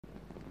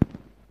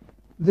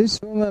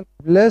this woman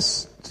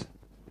blessed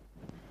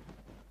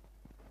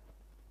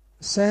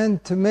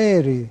Saint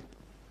Mary,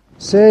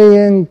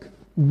 saying,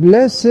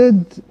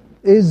 "Blessed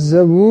is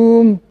the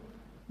womb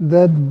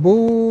that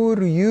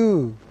bore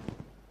you,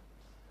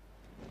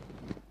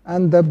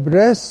 and the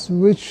breast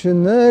which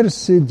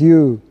nursed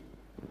you."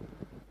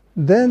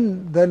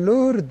 Then the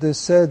Lord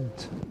said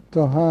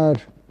to her,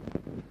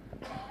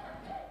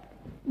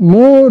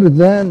 "More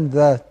than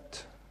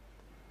that,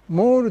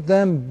 more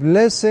than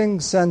blessing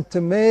Saint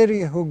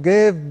Mary who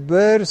gave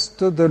birth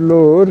to the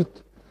Lord,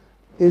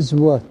 is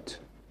what?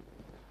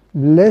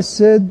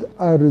 Blessed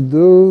are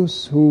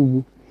those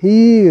who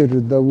hear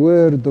the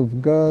word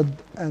of God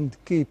and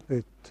keep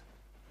it."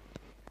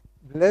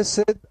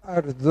 Blessed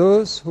are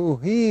those who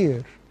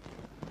hear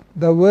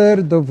the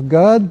word of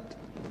God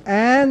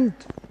and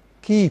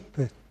keep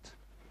it.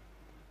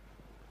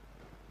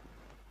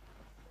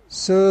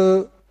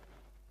 So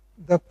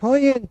the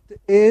point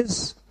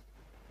is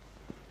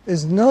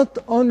not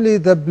only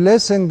the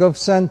blessing of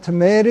Saint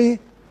Mary,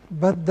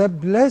 but the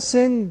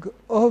blessing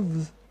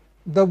of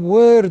the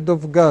Word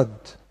of God.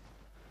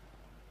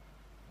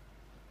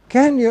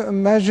 Can you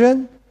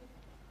imagine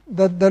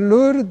that the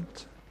Lord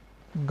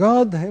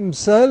God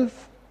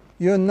Himself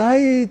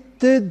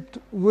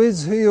united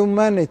with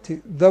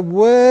humanity? The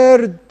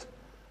Word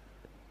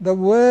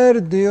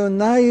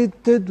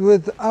united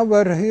with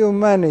our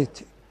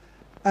humanity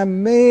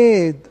and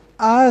made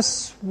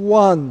us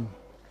one.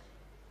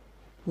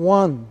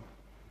 One.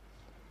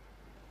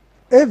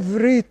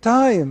 Every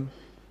time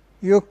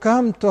you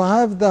come to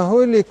have the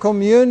Holy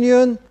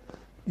Communion,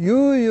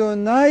 you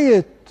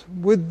unite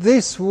with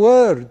this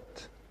Word.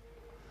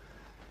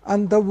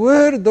 And the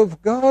Word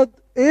of God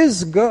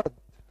is God.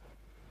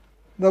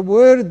 The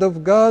Word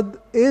of God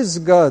is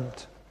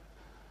God.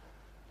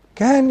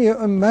 Can you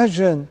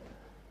imagine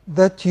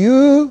that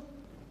you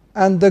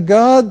and the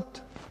God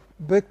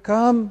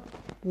become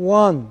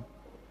one?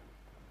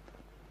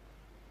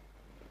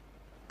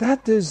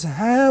 That is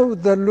how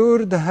the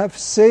Lord have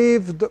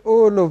saved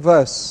all of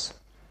us.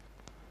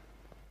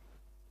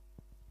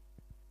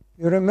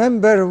 You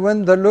remember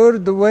when the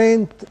Lord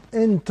went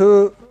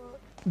into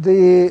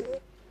the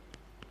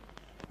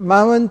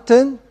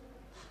mountain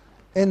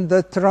in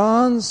the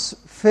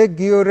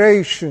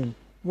transfiguration,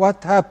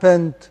 what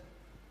happened?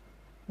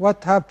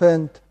 What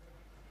happened?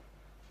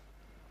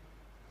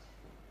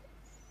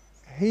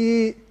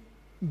 He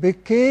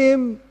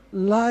became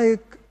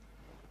like,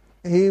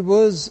 he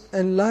was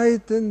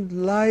enlightened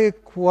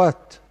like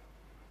what?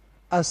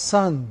 A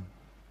sun.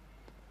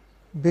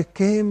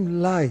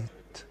 Became light.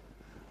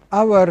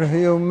 Our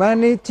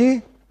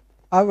humanity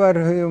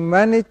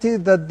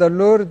that the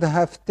Lord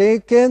have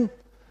taken,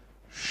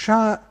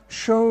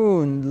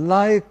 shone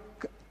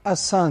like a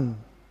sun.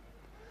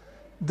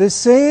 The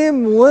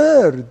same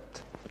Word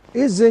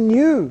is in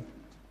you,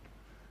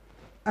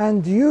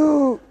 and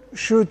you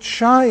should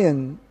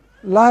shine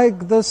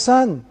like the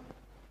sun.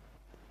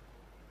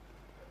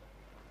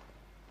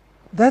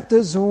 That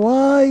is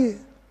why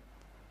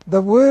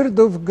the Word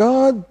of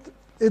God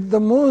is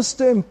the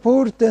most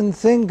important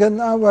thing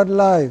in our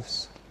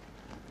lives.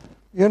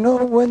 You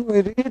know, when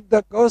we read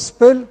the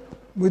Gospel,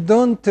 we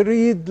don't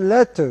read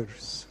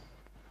letters.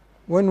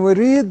 When we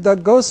read the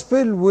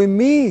Gospel, we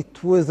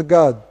meet with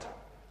God.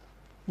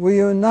 We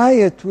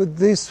unite with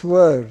this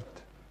Word.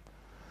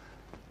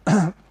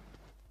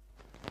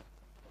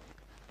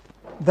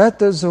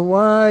 That is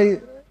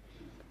why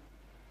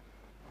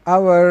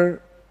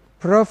our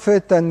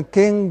prophet and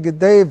King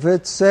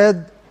David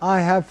said,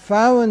 "I have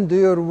found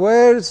your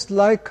words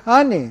like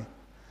honey,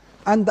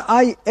 and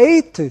I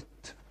ate it."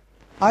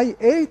 I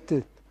ate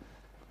it.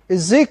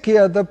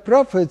 Ezekiel the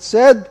prophet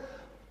said,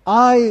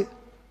 "I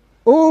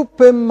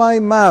open my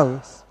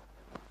mouth,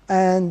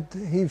 and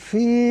He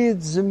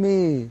feeds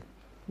me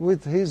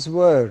with His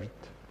word."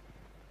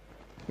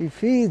 He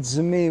feeds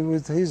me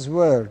with His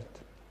word.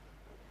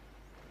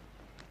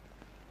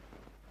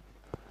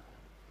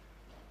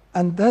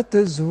 And that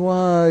is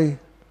why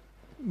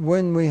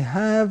when we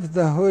have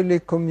the Holy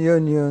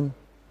Communion,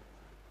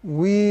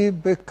 we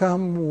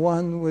become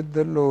one with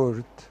the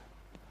Lord.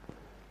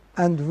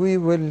 And we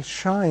will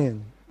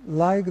shine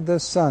like the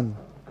sun.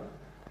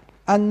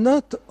 And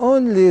not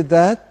only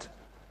that,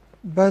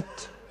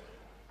 but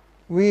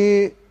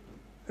we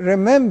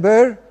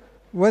remember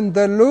when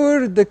the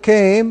Lord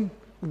came,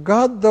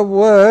 God the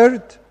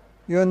Word,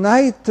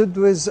 united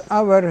with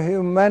our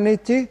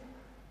humanity,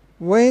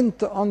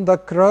 went on the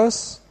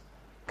cross,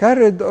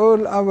 carried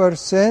all our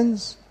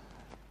sins,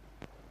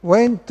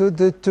 went to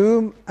the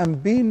tomb,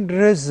 and been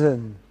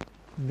risen.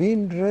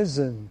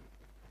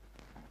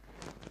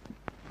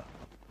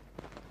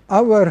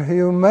 Our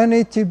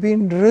humanity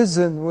been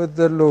risen with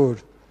the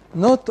Lord.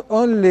 Not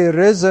only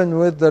risen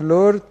with the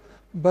Lord,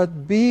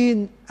 but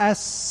been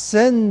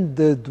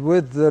ascended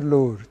with the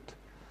Lord.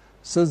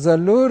 So the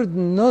Lord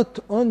not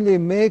only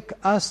make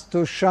us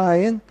to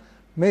shine,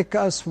 make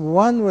us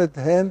one with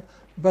Him,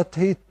 but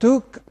He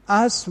took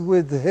us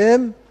with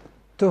Him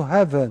to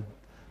heaven.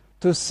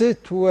 To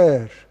sit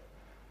where?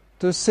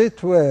 To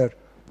sit where?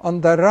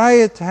 on the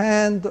right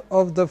hand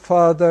of the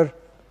Father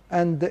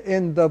and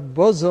in the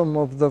bosom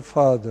of the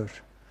Father.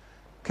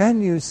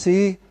 Can you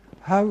see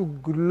how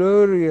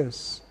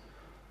glorious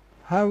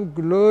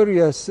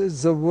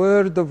is the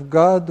Word of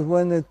God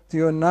when it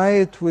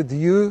unites with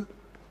you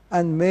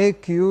and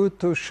make you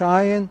to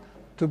shine,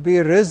 to be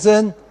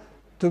risen,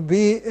 to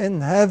be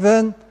in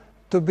heaven,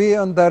 to be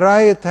on the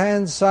right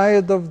hand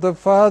side of the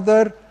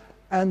Father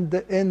and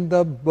in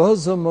the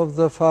bosom of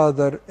the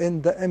Father,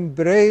 in the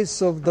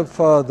embrace of the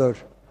Father.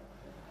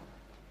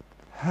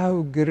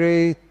 How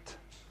great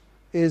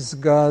is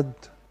God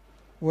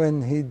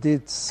when He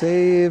did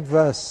save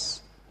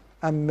us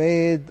and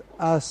made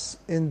us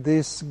in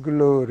this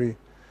glory.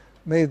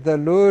 May the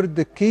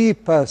Lord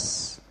keep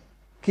us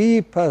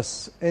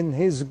in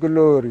His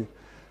glory.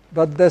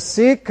 But the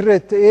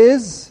secret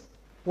is,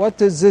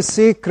 what is the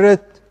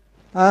secret?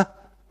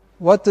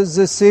 What is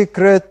the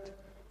secret?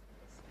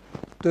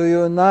 To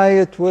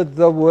unite with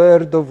the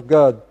Word of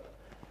God.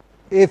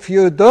 If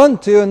you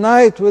don't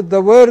unite with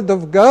the Word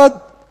of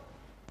God,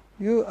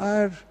 you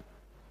are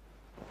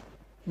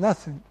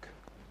nothing.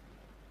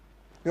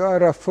 You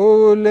are a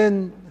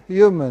fallen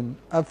human,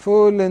 a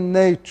fallen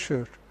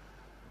nature.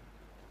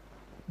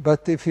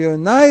 But if you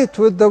unite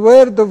with the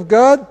Word of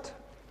God,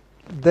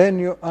 then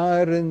you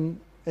are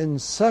in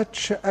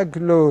such a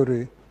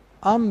glory,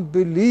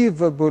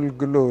 unbelievable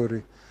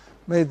glory.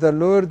 May the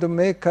Lord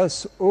make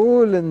us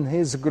all in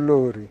His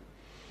glory.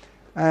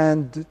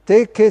 And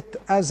take it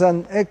as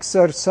an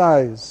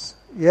exercise.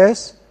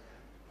 Yes?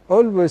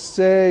 Always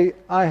say,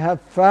 I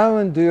have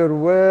found your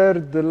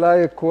word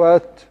like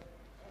what?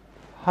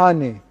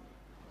 Honey.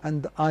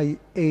 And I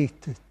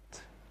ate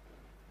it.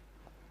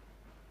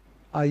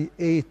 I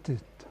ate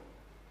it.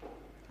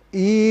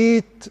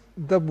 Eat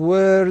the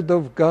Word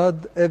of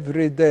God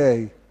every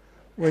day.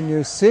 When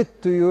you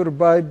sit to your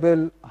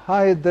Bible,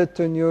 hide it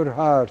in your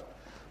heart.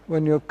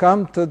 When you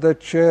come to the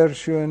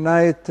church,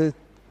 unite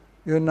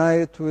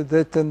with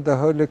it in the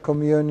Holy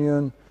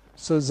Communion,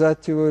 so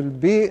that you will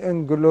be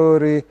in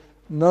glory,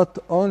 not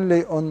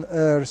only on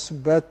earth,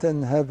 but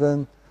in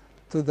heaven,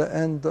 to the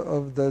end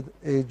of the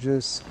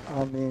ages.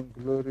 Amen.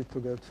 Glory to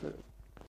God forever.